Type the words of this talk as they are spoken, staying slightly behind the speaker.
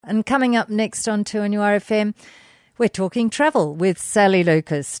And coming up next on 2NURFM, we're talking travel with Sally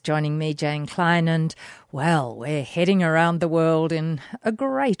Lucas, joining me, Jane Klein, and, well, we're heading around the world in a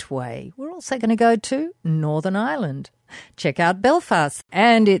great way. We're also going to go to Northern Ireland. Check out Belfast.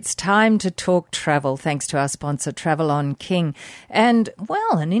 And it's time to talk travel, thanks to our sponsor, Travel on King. And,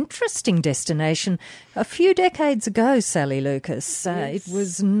 well, an interesting destination. A few decades ago, Sally Lucas, it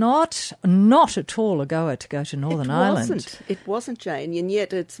was not at all a goer to go to Northern Ireland. It wasn't, Jane, and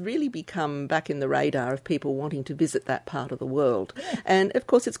yet it's really become back in the radar of people wanting to visit that part of the world. Yeah. And, of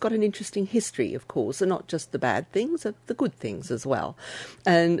course, it's got an interesting history, of course, and not just the bad things, the good things as well.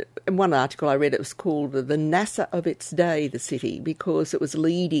 And in one article I read, it was called the NASA of its day, the city, because it was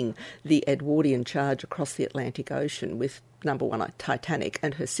leading the Edwardian charge across the Atlantic Ocean with number one, Titanic,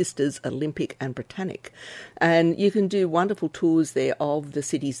 and her sisters, Olympic and Britannic. And you can do wonderful tours there of the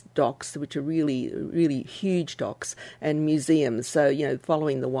city's docks, which are really, really huge docks, and museums. So, you know,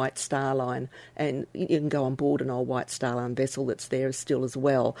 following the White Star Line, and you can go on board an old White Star Line vessel that's there still as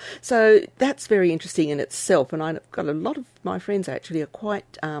well. So that's very interesting in itself. And I've got a lot of my friends actually are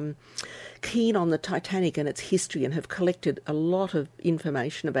quite keen on the Titanic and its history and have collected a lot of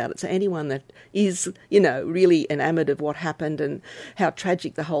information about it. So anyone that is, you know, really enamoured of what happened and how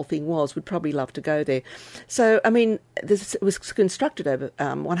tragic the whole thing was would probably love to go there. So, I mean, it was constructed over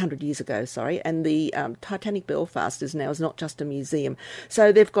 100 years ago, and the Titanic Belfast is not just a museum.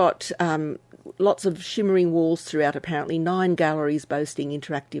 So they've got lots of shimmering walls throughout, apparently, 9 galleries boasting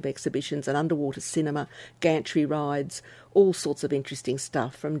interactive exhibitions, an underwater cinema, gantry rides, all sorts of interesting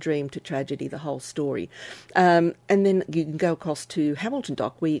stuff, from dream to tragedy, the whole story. And then you can go across to Hamilton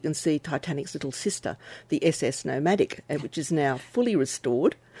Dock, where you can see Titanic's little sister, the SS Nomadic, which is now fully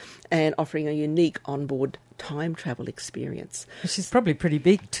restored and offering a unique onboard time travel experience. She's probably pretty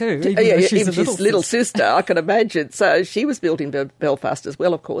big too. Even she's little sister, I can imagine. So she was built in Belfast as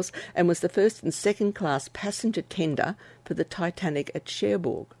well, of course, and was the first and second class passenger tender for the Titanic at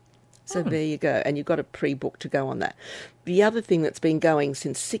Cherbourg. So there you go, and you've got a pre-book to go on that. The other thing that's been going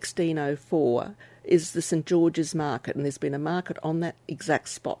since 1604 is the St George's Market, and there's been a market on that exact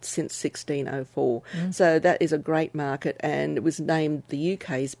spot since 1604. So that is a great market, and it was named the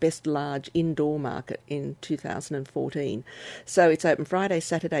UK's best large indoor market in 2014. So it's open Fridays,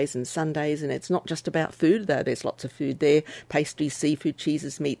 Saturdays and Sundays, and it's not just about food, though. There's lots of food there: pastries, seafood,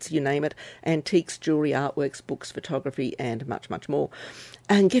 cheeses, meats, you name it, antiques, jewellery, artworks, books, photography, and much, much more.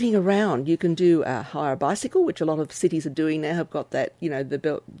 And getting around, you can do hire a bicycle, which a lot of cities are doing now, have got that, you know,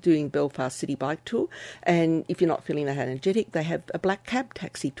 doing Belfast City Bike Tour. And if you're not feeling that energetic, they have a black cab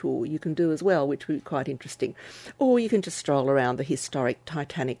taxi tour you can do as well, which would be quite interesting. Or you can just stroll around the historic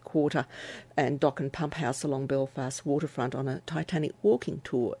Titanic Quarter and dock and pump house along Belfast waterfront on a Titanic walking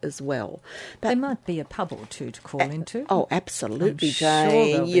tour as well. But there might be a pub or two to call into. Oh, absolutely,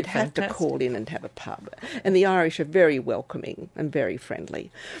 Jane. Sure, you'd have to call in and have a pub. And the Irish are very welcoming and very friendly.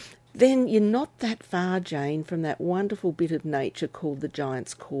 Then you're not that far, Jane, from that wonderful bit of nature called the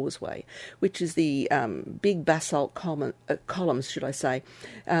Giant's Causeway, which is the big basalt columns,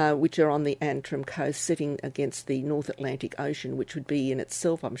 which are on the Antrim coast, sitting against the North Atlantic Ocean, which would be in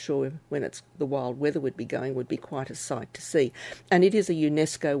itself, I'm sure, when the wild weather would be going, would be quite a sight to see. And it is a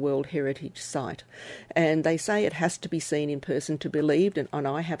UNESCO World Heritage Site. And they say it has to be seen in person to be believed, and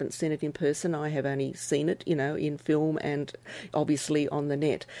I haven't seen it in person. I have only seen it, you know, in film and obviously on the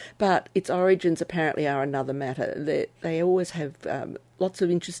net. But its origins apparently are another matter. They always have lots of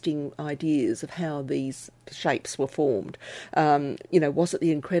interesting ideas of how these shapes were formed. You know, was it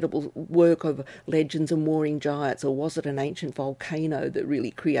the incredible work of legends and warring giants, or was it an ancient volcano that really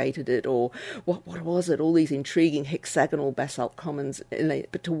created it, or what was it? All these intriguing hexagonal basalt columns,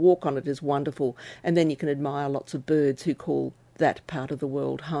 but to walk on it is wonderful. And then you can admire lots of birds who call that part of the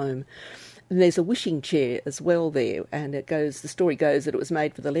world home. And there's a wishing chair as well there, and the story goes that it was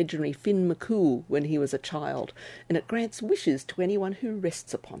made for the legendary Finn McCool when he was a child, and it grants wishes to anyone who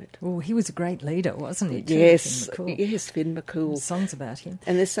rests upon it. Oh, he was a great leader, wasn't he? Yes, Finn McCool. Songs about him.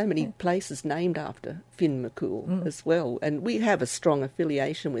 And there's so many places named after Finn McCool as well, and we have a strong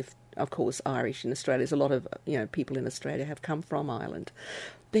affiliation with, of course, Irish in Australia. There's a lot of people in Australia have come from Ireland.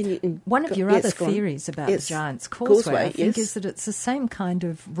 One of your other theories about the Giant's Causeway, I think, is that it's the same kind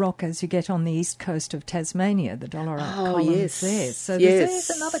of rock as you get on the east coast of Tasmania, the Dollarite columns there. So there's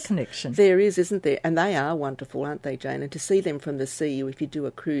another connection. There is, isn't there? And they are wonderful, aren't they, Jane? And to see them from the sea, if you do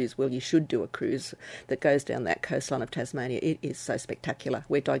a cruise, well, you should do a cruise that goes down that coastline of Tasmania. It is so spectacular.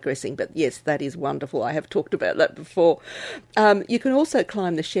 We're digressing, but yes, that is wonderful. I have talked about that before. You can also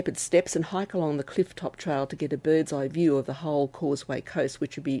climb the Shepherd's Steps and hike along the Clifftop Trail to get a bird's eye view of the whole Causeway coast,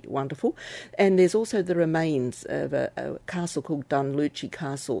 which would be wonderful. And there's also the remains of a castle called Dunluchy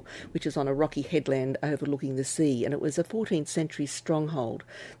Castle, which is on a rocky headland overlooking the sea. And it was a 14th century stronghold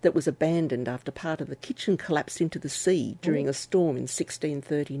that was abandoned after part of the kitchen collapsed into the sea during a storm in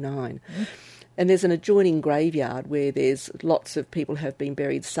 1639. And there's an adjoining graveyard where there's lots of people who have been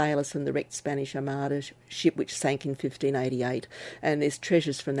buried, sailors from the wrecked Spanish Armada ship which sank in 1588. And there's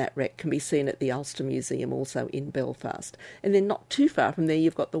treasures from that wreck can be seen at the Ulster Museum also in Belfast. And then not too far from there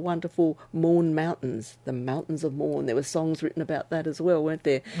you've got the wonderful Mourne Mountains, the Mountains of Mourne. There were songs written about that as well, weren't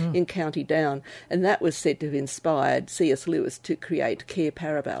there, in County Down. And that was said to have inspired C.S. Lewis to create Cair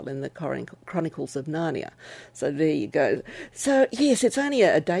Paravel in the Chronicles of Narnia. So there you go. So yes, it's only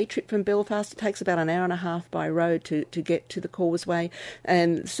a day trip from Belfast. It takes about an hour and a half by road to get to the Causeway,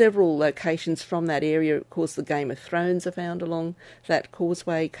 and several locations from that area. Of course, the Game of Thrones are found along that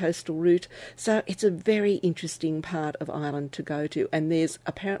Causeway coastal route. So it's a very interesting part of Ireland to go to, and there's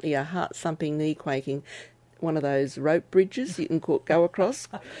apparently a heart-thumping, knee-quaking one of those rope bridges you can go across.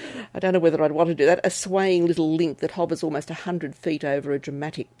 I don't know whether I'd want to do that. A swaying little link that hovers almost 100 feet over a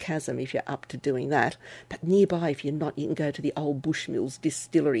dramatic chasm if you're up to doing that. But nearby, if you're not, you can go to the old Bushmills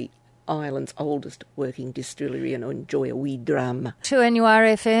Distillery, Ireland's oldest working distillery, and enjoy a wee dram.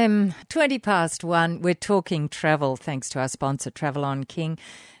 2NURFM, 1:20. We're talking travel thanks to our sponsor, Travel on King.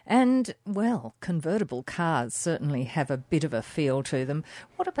 And, well, convertible cars certainly have a bit of a feel to them.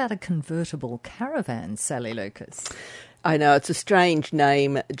 What about a convertible caravan, Sally Lucas? I know, it's a strange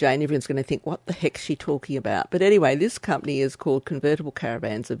name, Jane. Everyone's going to think, what the heck's she talking about? But anyway, this company is called Convertible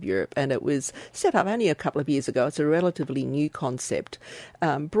Caravans of Europe, and it was set up only a couple of years ago. It's a relatively new concept,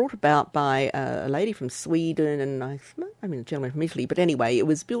 brought about by a lady from Sweden and a gentleman from Italy. But anyway, it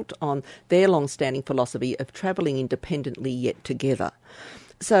was built on their long-standing philosophy of travelling independently yet together.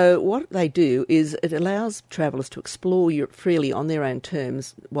 So what they do is it allows travellers to explore Europe freely on their own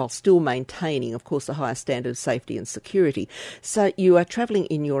terms while still maintaining, of course, the highest standard of safety and security. So you are travelling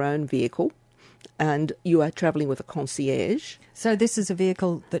in your own vehicle and you are travelling with a concierge. So this is a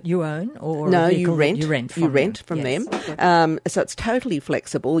vehicle that you own, or no? A vehicle You rent from them. Okay. So it's totally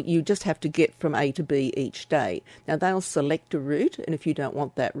flexible. You just have to get from A to B each day. Now they'll select a route, and if you don't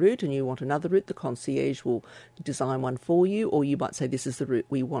want that route and you want another route, the concierge will design one for you, or you might say this is the route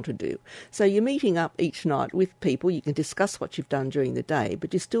we want to do. So you're meeting up each night with people. You can discuss what you've done during the day,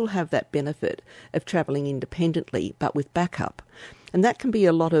 but you still have that benefit of travelling independently, but with backup. And that can be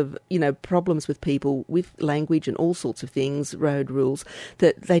a lot of, problems with people with language and all sorts of things, road rules,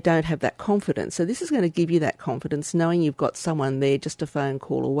 that they don't have that confidence. So this is going to give you that confidence, knowing you've got someone there just a phone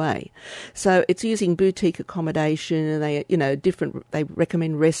call away. So it's using boutique accommodation, and they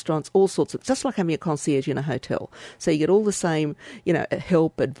recommend restaurants, all sorts of, just like having a concierge in a hotel. So you get all the same,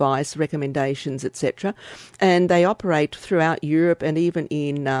 help, advice, recommendations, etc. And they operate throughout Europe and even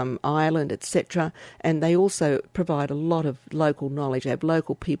in Ireland, etc. And they also provide a lot of local knowledge. They have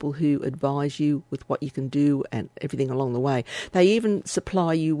local people who advise you with what you can do and everything along the way. They even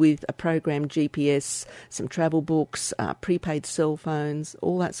supply you with a programmed GPS, some travel books, prepaid cell phones,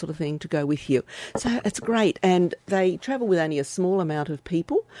 all that sort of thing to go with you. So it's great. And they travel with only a small amount of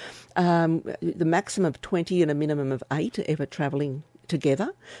people, the maximum of 20 and a minimum of 8 ever travelling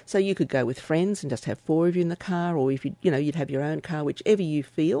together. So you could go with friends and just have 4 of you in the car, or if you'd have your own car, whichever you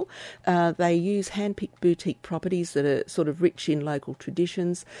feel. They use hand-picked boutique properties that are sort of rich in local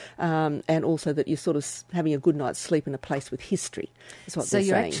traditions, and also that you're sort of having a good night's sleep in a place with history, is what they're saying. So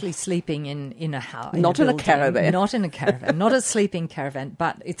you're actually sleeping in a house. Not in a caravan. Not in a caravan. Not a sleeping caravan,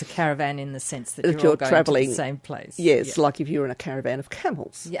 but it's a caravan in the sense that you're all going travelling to the same place. Yes, like if you're in a caravan of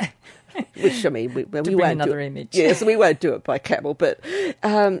camels. Yeah. Which, we won't another do it. image. Yes, we won't do it by camel, but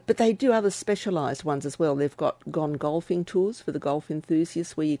they do other specialised ones as well. They've got gone golfing tours for the golf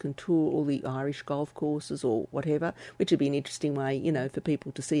enthusiasts, where you can tour all the Irish golf courses or whatever, which would be an interesting way, for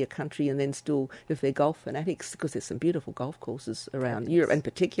people to see a country and then still, if they're golf fanatics, because there's some beautiful golf courses around Europe, and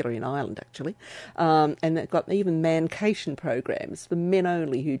particularly in Ireland, actually. And they've got even mancation programs for men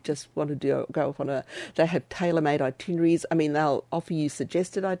only who just want to go off on they have tailor-made itineraries. I mean, they'll offer you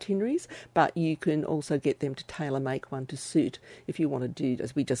suggested itineraries, but you can also get them to tailor-make one to suit if you want to do,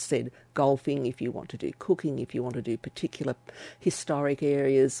 as we just said, golfing, if you want to do cooking, if you want to do particular historic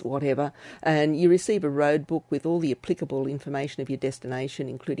areas, whatever. And you receive a road book with all the applicable information of your destination,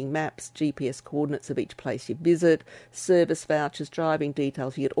 including maps, GPS coordinates of each place you visit, service vouchers, driving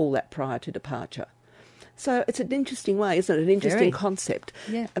details. You get all that prior to departure. So it's an interesting way, isn't it? An interesting concept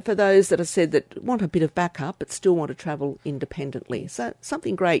for those that have said that want a bit of backup but still want to travel independently. So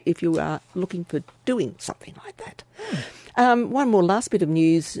something great if you are looking for doing something like that. One more last bit of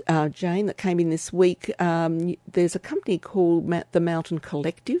news, Jane, that came in this week. There's a company called the Mountain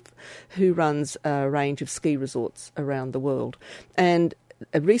Collective who runs a range of ski resorts around the world. And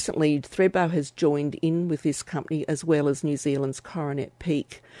recently, Thredbo has joined in with this company, as well as New Zealand's Coronet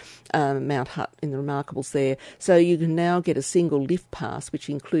Peak, Mount Hutt in the Remarkables there. So you can now get a single lift pass, which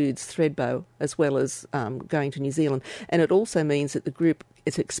includes Thredbo as well as going to New Zealand. And it also means that the group,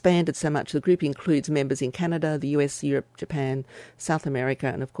 it's expanded so much. The group includes members in Canada, the US, Europe, Japan, South America,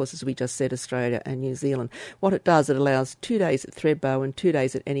 and of course, as we just said, Australia and New Zealand. What it does, it allows 2 days at Thredbo and 2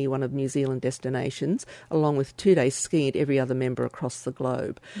 days at any one of New Zealand destinations, along with 2 days skiing at every other member across the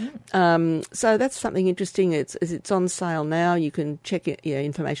globe. So that's something interesting. It's on sale now. You can check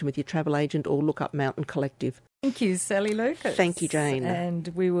information with your travel agent or look up Mountain Collective. Thank you, Sally Lucas. Thank you, Jane. And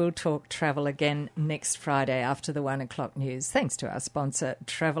we will talk travel again next Friday after the 1 o'clock news. Thanks to our sponsor,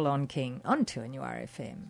 Travel on King, on 2NURFM.